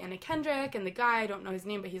it's with Anna Kendrick, and the guy, I don't know his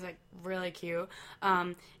name, but he's, like, really cute.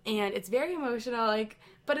 And it's very emotional, like,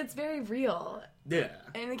 but it's very real. Yeah.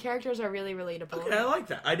 And the characters are really relatable. Okay, I like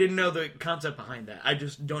that. I didn't know the concept behind that. I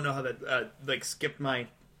just don't know how that, skipped my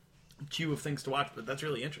queue of things to watch, but that's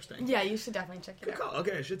really interesting. Yeah, you should definitely check it out. Cool.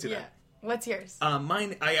 Okay, I should see that. What's yours?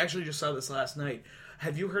 Mine, I actually just saw this last night.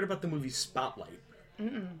 Have you heard about the movie Spotlight?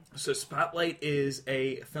 Mm-mm. So Spotlight is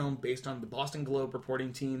a film based on the Boston Globe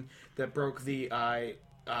reporting team that broke the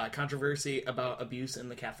controversy about abuse in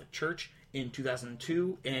the Catholic Church in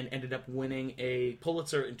 2002 and ended up winning a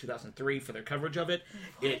Pulitzer in 2003 for their coverage of it.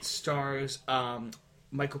 What? It stars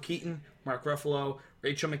Michael Keaton, Mark Ruffalo,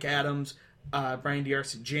 Rachel McAdams, Brian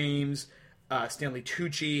D'Arcy James, Stanley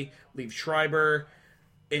Tucci, Liev Schreiber,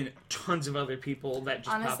 and tons of other people that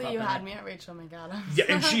just honestly, pop up. You had me at Rachel McAdams. Yeah,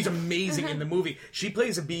 and she's amazing in the movie. She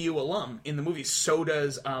plays a BU alum in the movie. So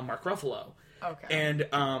does Mark Ruffalo. Okay.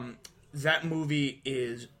 And that movie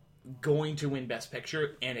is going to win Best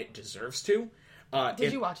Picture, and it deserves to.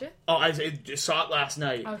 Did you watch it? Oh, I saw it last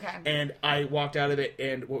night. Okay. And I walked out of it,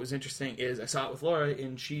 and what was interesting is I saw it with Laura,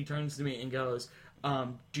 and she turns to me and goes,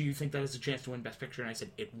 do you think that has a chance to win Best Picture? And I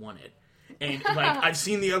said, it won it. And, like, I've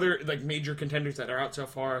seen the other, like, major contenders that are out so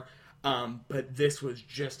far, but this was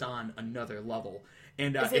just on another level.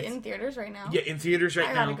 And is it in theaters right now? Yeah, in theaters right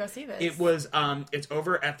now. I gotta go see this. It was, it's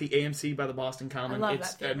over at the AMC by the Boston Common. I love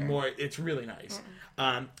that theater. It's really nice.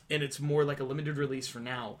 Yeah. And it's more like a limited release for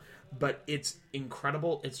now, but it's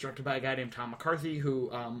incredible. It's directed by a guy named Tom McCarthy, who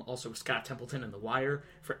also was Scott Templeton in The Wire,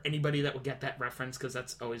 for anybody that would get that reference, because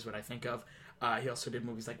that's always what I think of. He also did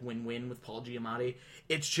movies like Win-Win with Paul Giamatti.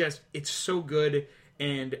 It's so good,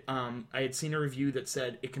 and I had seen a review that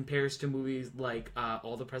said it compares to movies like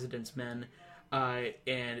All the President's Men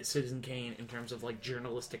and Citizen Kane in terms of, like,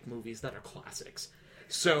 journalistic movies that are classics.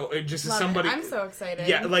 So, just as somebody... I'm so excited.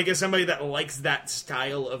 Yeah, like, as somebody that likes that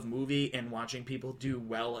style of movie and watching people do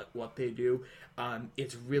well at what they do,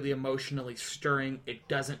 it's really emotionally stirring. It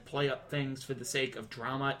doesn't play up things for the sake of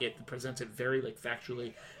drama. It presents it very, like,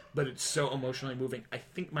 factually, but it's so emotionally moving. I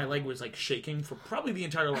think my leg was, like, shaking for probably the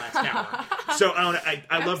entire last hour. So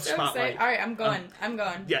I love so Spotlight. Excited. All right, I'm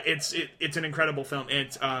going. Yeah, it's an incredible film.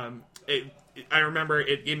 It's I remember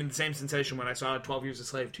it gave me the same sensation when I saw 12 Years a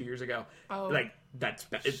Slave 2 years ago. Oh, like that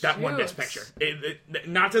won Best Picture.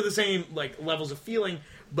 Not to the same, like, levels of feeling,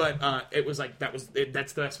 but it was like that's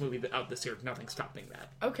the best movie out this year. Nothing's topping that.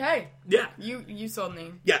 Okay. Yeah. You sold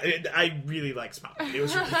me. Yeah, I really like Spotlight. It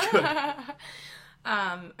was really good.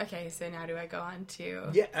 Okay, so now do I go on to...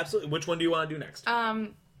 Yeah, absolutely. Which one do you want to do next?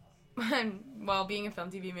 Well, being a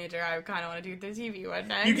film TV major, I kind of want to do the TV one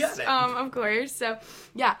next. You got it. Of course. So,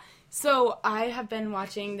 yeah. So, I have been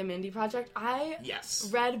watching The Mindy Project. I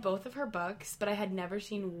read both of her books, but I had never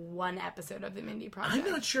seen one episode of The Mindy Project. I'm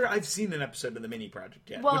not sure I've seen an episode of The Mindy Project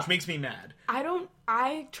yet, which makes me mad.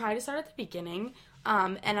 I tried to start at the beginning,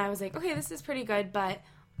 and I was like, okay, this is pretty good, but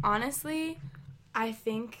honestly, I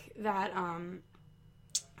think that,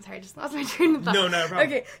 sorry, I just lost my train of thought. No problem.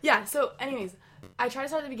 Okay, yeah, so anyways, I tried to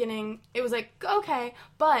start at the beginning. It was like, okay,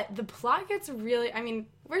 but the plot gets really, I mean,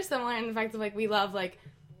 we're similar in the fact that, like, we love, like,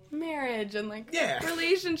 marriage and, like,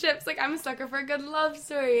 relationships. Like, I'm a sucker for a good love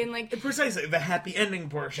story and, like... Precisely, the happy ending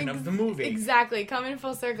portion of the movie. Exactly, coming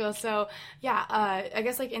full circle. So, yeah, I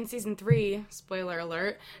guess, like, in season 3, spoiler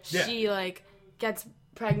alert, she, like, gets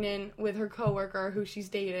pregnant with her coworker who she's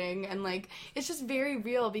dating, and, like, it's just very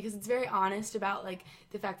real because it's very honest about, like,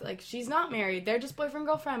 the fact that, like, she's not married, they're just boyfriend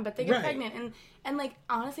girlfriend, but they get pregnant, and like,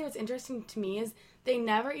 honestly, what's interesting to me is they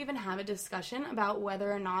never even have a discussion about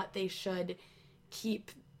whether or not they should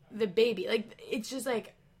keep the baby. Like, it's just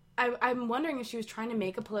like, I'm wondering if she was trying to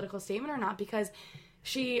make a political statement or not, because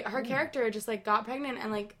her character just, like, got pregnant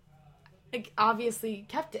and, like, obviously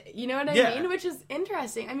kept it. You know what I mean? Which is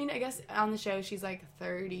interesting. I mean, I guess on the show she's like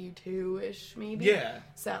 32-ish, maybe. Yeah.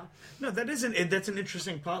 So. No, that's an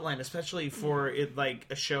interesting plotline, especially for it, like,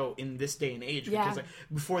 a show in this day and age. Because like,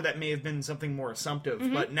 before that may have been something more assumptive,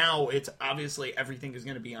 but now it's obviously everything is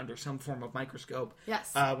going to be under some form of microscope.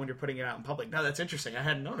 Yes. When you're putting it out in public. No, that's interesting. I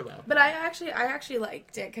hadn't known about. But I actually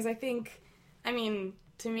liked it because I think, I mean,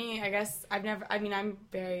 to me, I guess I'm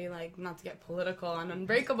very, like, not to get political and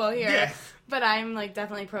Unbreakable here, but I'm, like,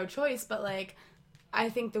 definitely pro-choice, but, like, I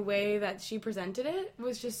think the way that she presented it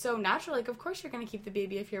was just so natural. Like, of course you're going to keep the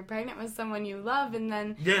baby if you're pregnant with someone you love, and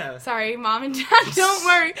then sorry, mom and dad, don't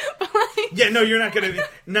worry. But like, yeah, no, you're not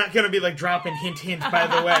gonna be like dropping hint by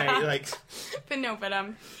the way, like. But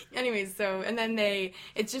anyways, so and then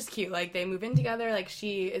it's just cute. Like they move in together. Like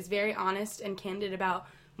she is very honest and candid about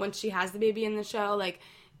once she has the baby in the show, like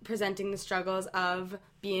presenting the struggles of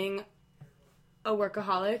being a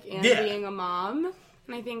workaholic and being a mom.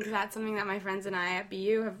 And I think that's something that my friends and I at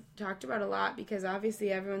BU have talked about a lot because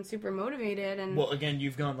obviously everyone's super motivated. And well, again,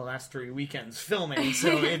 you've gone the last 3 weekends filming, so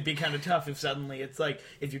it'd be kind of tough if suddenly it's like,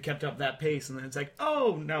 if you kept up that pace and then it's like,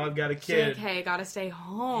 oh, now I've got a kid. Like, hey, gotta stay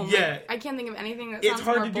home. Yeah. Like, I can't think of anything that sounds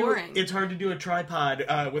more boring. It's hard to do a tripod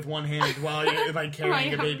with one hand while you're like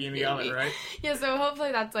carrying a baby in the other, right? Yeah, so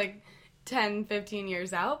hopefully that's like 10, 15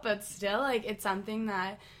 years out, but still, like, it's something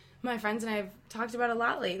that my friends and I have talked about a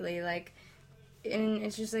lot lately, like, and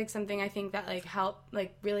it's just like something I think that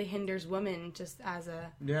like really hinders women just as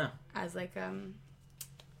a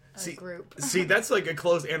group. See, that's like a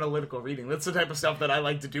closed analytical reading. That's the type of stuff that I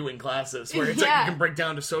like to do in classes, where it's like you can break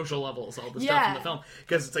down to social levels all the stuff in the film,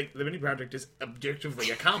 because it's like the Mindy Project is objectively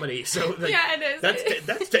a comedy. So like, it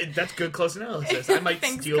is. That's good close analysis. I might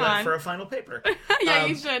steal that for a final paper.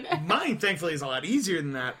 You should. Mine, thankfully, is a lot easier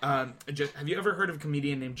than that. Have you ever heard of a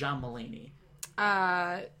comedian named John Mulaney?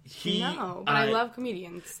 No, but I love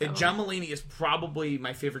comedians. So. John Mulaney is probably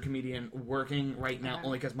my favorite comedian working right now,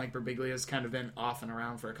 only because Mike Birbiglia has kind of been off and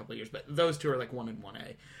around for a couple of years, but those two are like 1 and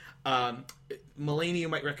 1A. Mulaney you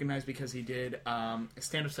might recognize because he did a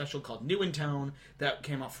stand-up special called New in Tone that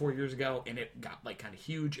came out 4 years ago, and it got like kind of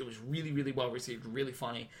huge. It was really, really well received, really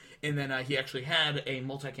funny. And then he actually had a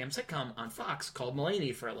multicam sitcom on Fox called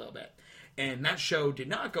Mulaney for a little bit. And that show did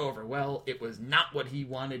not go over well. It was not what he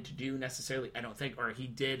wanted to do necessarily, I don't think, or he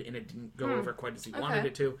did, and it didn't go over quite as he wanted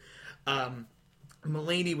it to.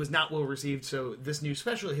 Mulaney was not well received, so this new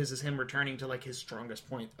special of his is him returning to like his strongest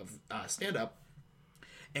point of stand-up.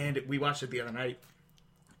 And we watched it the other night.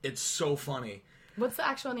 It's so funny. What's the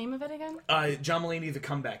actual name of it again? John Mulaney, The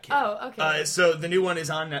Comeback Kid. Oh, okay. So the new one is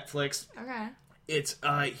on Netflix. Okay. It's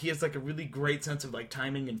he has like a really great sense of like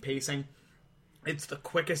timing and pacing. It's the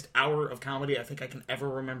quickest hour of comedy I think I can ever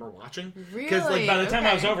remember watching. Really? Because like by the time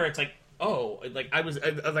I was over, it's like, oh, like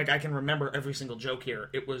I can remember every single joke here.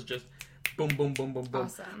 It was just boom, boom, boom, boom, boom.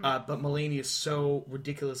 Awesome. But Mulaney is so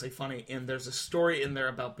ridiculously funny, and there's a story in there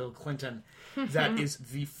about Bill Clinton that is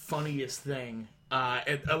the funniest thing.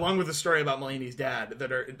 Along with the story about Mulaney's dad,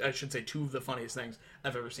 that are, I should say, two of the funniest things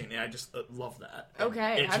I've ever seen. And I just love that.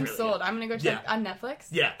 Okay, I'm really sold. Good. I'm going to go check on Netflix?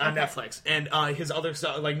 Yeah, on Netflix. And his other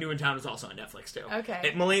stuff, like New in Town, is also on Netflix, too. Okay.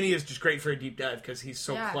 And Mulaney is just great for a deep dive because he's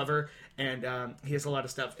so clever, and he has a lot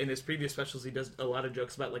of stuff. In his previous specials, he does a lot of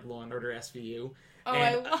jokes about, like, Law & Order SVU. Oh,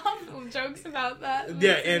 and, I love jokes about that.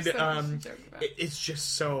 Yeah, and it's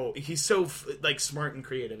just so... He's so, like, smart and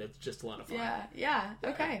creative. It's just a lot of fun. Yeah.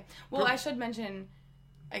 Okay. Well, I should mention...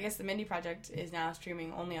 I guess the Mindy Project is now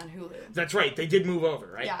streaming only on Hulu. That's right. They did move over,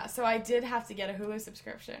 right? Yeah, so I did have to get a Hulu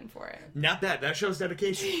subscription for it. Not bad. That shows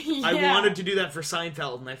dedication. I wanted to do that for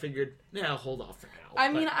Seinfeld, and I figured, I'll hold off for now. I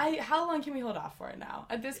mean, how long can we hold off for it now?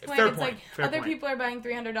 At this point, it's like other people are buying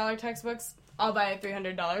 $300 textbooks. I'll buy a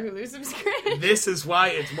 $300 Hulu subscription. This is why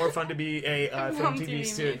it's more fun to be a film TV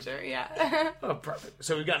student. Major, yeah. Oh, perfect.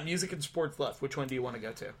 So we've got music and sports left. Which one do you want to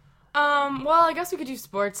go to? Well, I guess we could do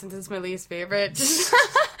sports since it's my least favorite.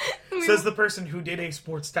 Says the person who did a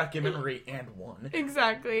sports documentary and won.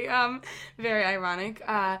 Exactly. Very ironic.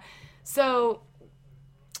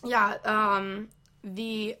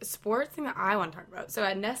 The sports thing that I want to talk about. So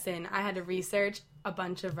at Nesson, I had to research a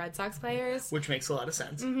bunch of Red Sox players. Which makes a lot of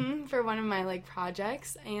sense. Mm-hmm, for one of my,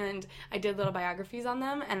 projects. And I did little biographies on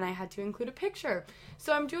them, and I had to include a picture.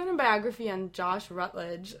 So I'm doing a biography on Josh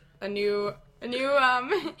Rutledge, a new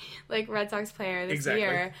Red Sox player this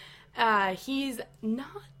year. He's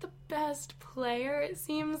not the best player, it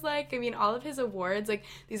seems like. I mean, all of his awards,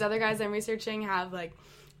 these other guys I'm researching have,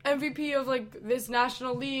 MVP of, this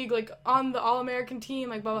National League, on the All-American team,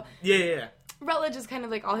 blah, blah. Yeah. Rutledge is kind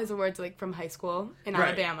of, all his awards, from high school in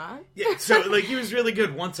Alabama. Yeah, so, he was really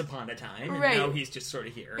good once upon a time, and now he's just sort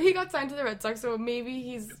of here. He got signed to the Red Sox, so maybe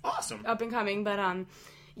he's awesome, up and coming, but,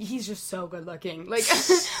 he's just so good looking.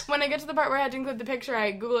 When I get to the part where I had to include the picture,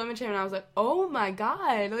 I Google image him and I was like, oh my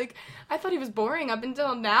god. I thought he was boring up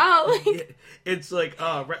until now. It's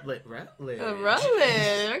Rutledge.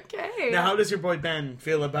 Rutledge, okay. Now, how does your boy Ben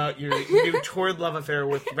feel about your new torrid love affair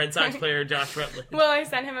with Red Sox player Josh Rutledge? Well, I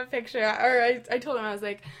sent him a picture, or I told him, I was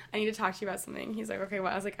like, I need to talk to you about something. He's like, okay,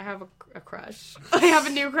 what? I was like, I have a crush. I have a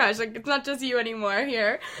new crush. It's not just you anymore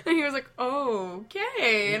here. And he was like, oh,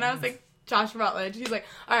 okay. And I was like, Josh Rutledge. He's like,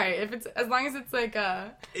 all right, if it's as long as it's like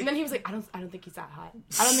and then he was like, I don't think he's that hot.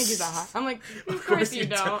 I don't think he's that hot. I'm like, of course you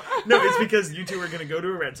don't. No, it's because you two are going to go to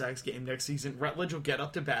a Red Sox game next season. Rutledge will get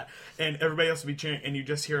up to bat, and everybody else will be cheering, and you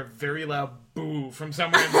just hear a very loud boo from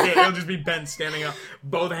somewhere. It'll just be Ben standing up,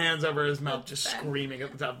 both hands over his mouth, just screaming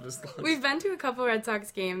at the top of his lungs. We've been to a couple Red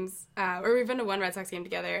Sox games, or we've been to one Red Sox game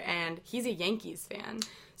together, and he's a Yankees fan.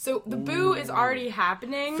 So the boo is already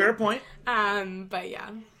happening. Fair point. But yeah.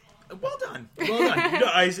 Well done. Well done. No,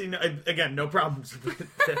 I see. Again, no problems with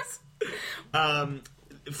this.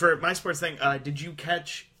 For my sports thing, did you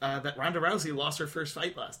catch that Ronda Rousey lost her first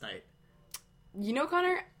fight last night? You know,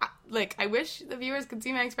 Connor, I wish the viewers could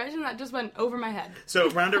see my expression. That just went over my head. So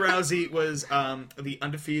Ronda Rousey was the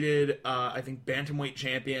undefeated, I think, bantamweight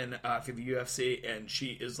champion for the UFC, and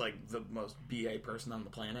she is like the most BA person on the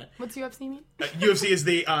planet. What's UFC mean? UFC is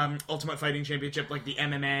the Ultimate Fighting Championship, like the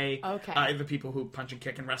MMA. Okay. The people who punch and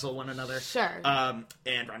kick and wrestle one another. Sure.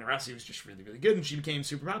 And Ronda Rousey was just really, really good, and she became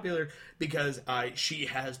super popular because she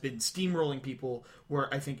has been steamrolling people. Where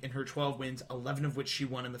I think in her 12 wins, 11 of which she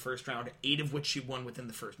won in the first round, 8 of which she won within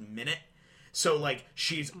the first minute. So, like,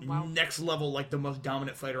 she's next level, like, the most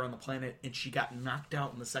dominant fighter on the planet, and she got knocked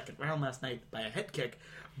out in the second round last night by a head kick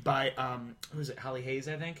by, who is it, Holly Hayes,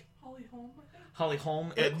 I think? Holly Holm, I think. Holly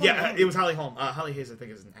Holm? Yeah, it was Holly Holm. Holly Hayes, I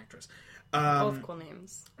think, is an actress. Both cool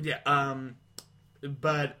names. Yeah,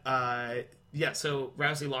 so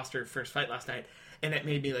Rousey lost her first fight last night. And it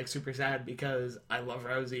made me, like, super sad because I love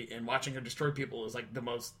Rousey, and watching her destroy people is, like, the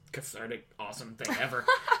most cathartic, awesome thing ever.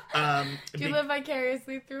 Do you live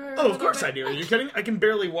vicariously through her? Oh, of course I do. Are you kidding? I can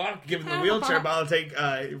barely walk given the wheelchair, but I'll take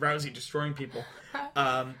Rousey destroying people.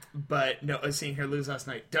 But, no, seeing her lose last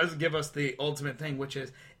night does give us the ultimate thing, which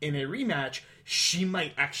is, in a rematch, she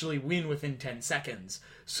might actually win within 10 seconds.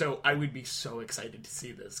 So I would be so excited to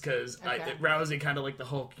see this, because Rousey, kind of like the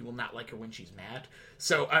Hulk, you will not like her when she's mad.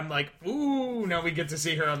 So I'm like, ooh, now we get to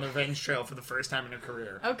see her on the revenge trail for the first time in her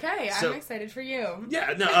career. Okay, so, I'm excited for you.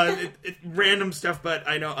 Yeah, no, it's random stuff, but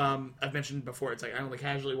I know, I've mentioned before, it's like, I only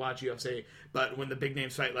casually watch UFC, but when the big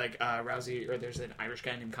names fight, like, Rousey, or there's an Irish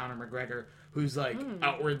guy named Conor McGregor, who's, like,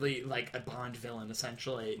 outwardly, like, a Bond villain,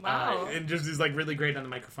 essentially. Wow. And just is, like, really great on the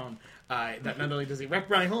microphone. That not only does he rep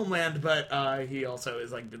my homeland, but he also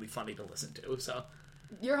is, like, really funny to listen to, so...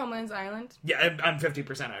 Your homeland's Ireland? Yeah, I'm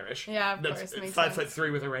 50% Irish. Yeah, of course. Makes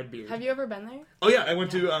 5'3" with a red beard. Have you ever been there? Oh yeah, I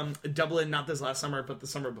went to Dublin, not this last summer, but the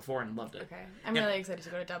summer before, and loved it. Okay. I'm really excited to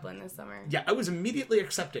go to Dublin this summer. Yeah, I was immediately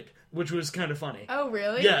accepted, which was kind of funny. Oh,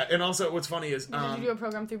 really? Yeah, and also what's funny is... Did you do a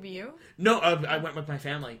program through BU? No, I went with my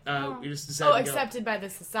family. We just decided to go. Accepted by the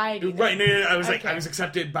society. Right, no, I was I was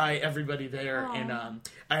accepted by everybody there, and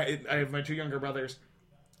I have my 2 younger brothers,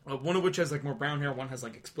 one of which has, like, more brown hair, one has,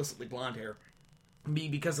 like, explicitly blonde hair. Me,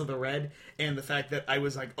 because of the red and the fact that I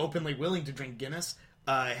was, like, openly willing to drink Guinness,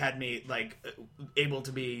 had me, like, able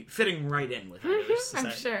to be fitting right in with others.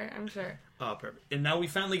 I'm sure. Oh, perfect. And now we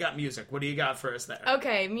finally got music. What do you got for us there?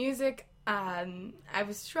 Okay, music. I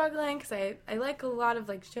was struggling because I like a lot of,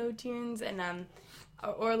 like, show tunes and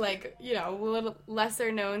or, like, you know, a little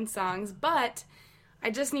lesser known songs, but I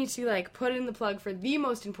just need to, like, put in the plug for the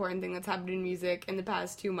most important thing that's happened in music in the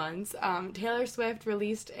past 2 months. Taylor Swift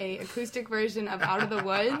released a acoustic version of Out of the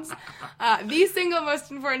Woods. The single most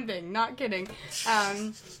important thing, not kidding.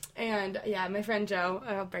 And, yeah, my friend Joe,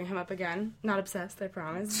 I'll bring him up again. Not obsessed, I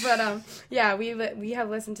promise. But, yeah, we have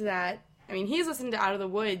listened to that. I mean, he's listened to Out of the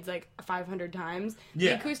Woods, like, 500 times.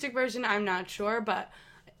 Yeah. The acoustic version, I'm not sure, but...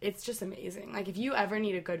 It's just amazing. Like, if you ever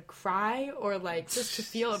need a good cry or, like, just to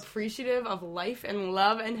feel appreciative of life and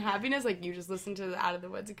love and happiness, like, you just listen to the Out of the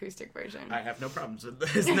Woods acoustic version. I have no problems with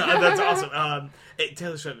this. No, that's awesome.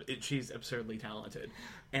 Taylor Swift, she's absurdly talented.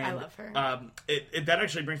 And, I love her. That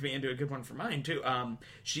actually brings me into a good one for mine, too.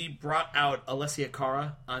 She brought out Alessia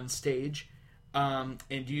Cara on stage. And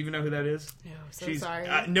do you even know who that is? No, sorry.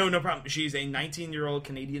 No problem. She's a 19-year-old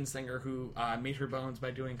Canadian singer who made her bones by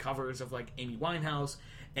doing covers of, like, Amy Winehouse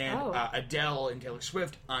and Adele and Taylor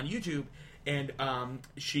Swift on YouTube. And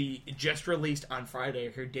she just released on Friday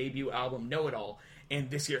her debut album, Know It All. And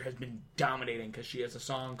this year has been dominating because she has a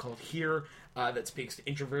song called Here that speaks to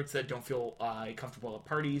introverts that don't feel comfortable at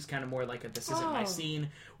parties, kind of more like a This Isn't My Scene,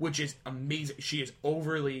 which is amazing. She is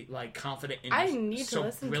overly, like, confident and I need so to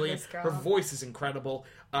listen brilliant. to this girl. Her voice is incredible,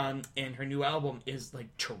 and her new album is,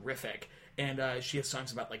 like, terrific. And she has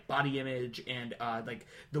songs about, like, body image and, like,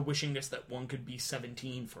 the wishingness that one could be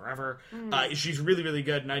 17 forever. She's really, really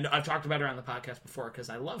good, and I've talked about her on the podcast before because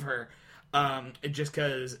I love her. Just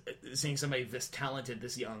because seeing somebody this talented,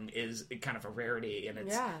 this young, is kind of a rarity, and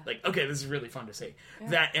it's like, okay, this is really fun to see. Yeah.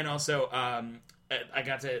 That, and also,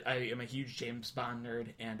 I am a huge James Bond nerd,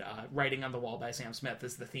 and Writing on the Wall by Sam Smith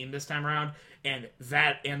is the theme this time around, and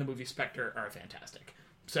that and the movie Spectre are fantastic.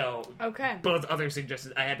 So okay, both other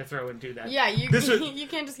suggestions I had to throw into that. Yeah, you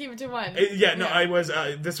can't just keep it to one. I was.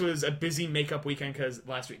 This was a busy makeup weekend because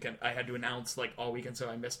last weekend I had to announce all weekend, so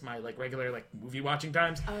I missed my regular movie watching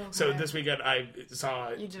times. Oh, okay. So this weekend I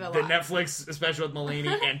saw the Netflix special with Mulaney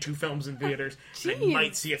and 2 films in theaters. And I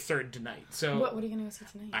might see a third tonight. So what are you gonna go see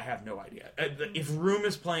tonight? I have no idea. If Room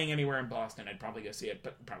is playing anywhere in Boston, I'd probably go see it,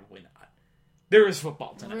 but probably not. There is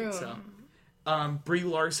football tonight, Room. so. Brie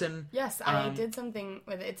Larson. Yes, I did something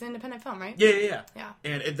with it. It's an independent film, right? Yeah.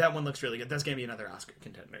 And that one looks really good. That's going to be another Oscar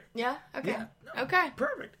contender. Yeah? Okay. Yeah. No, okay.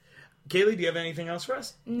 Perfect. Kaylee, do you have anything else for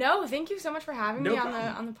us? No, thank you so much for having me problem.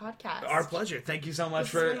 on the podcast. Our pleasure. Thank you so much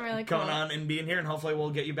for really coming cool. on and being here, and hopefully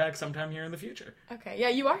we'll get you back sometime here in the future. Okay. Yeah,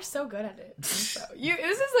 you are so good at it. This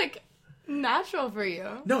is natural for you.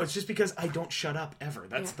 No, it's just because I don't shut up ever.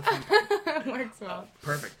 That's the fun part. Works well.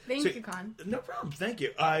 Perfect. Thank you, Con. No problem. Thank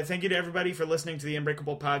you. Thank you to everybody for listening to the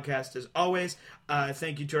Unbreakable podcast as always.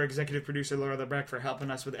 Thank you to our executive producer, Laura LeBrecq, for helping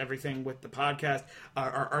us with everything with the podcast.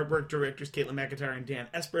 Our artwork directors, Caitlin McIntyre and Dan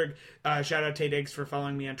Esberg. Shout out Tay Diggs for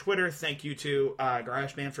following me on Twitter. Thank you to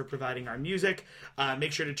GarageBand for providing our music.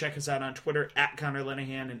 Make sure to check us out on Twitter, at Connor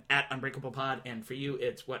Linehan and at UnbreakablePod. And for you,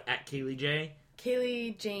 it's at Kaylee J?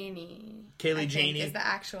 Kaylee Janey. Kaylee Janey is the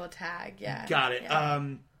actual tag. Yeah. Got it. Yeah.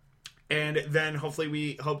 And then hopefully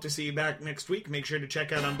we hope to see you back next week. Make sure to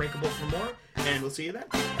check out Unbreakable for more, and we'll see you then.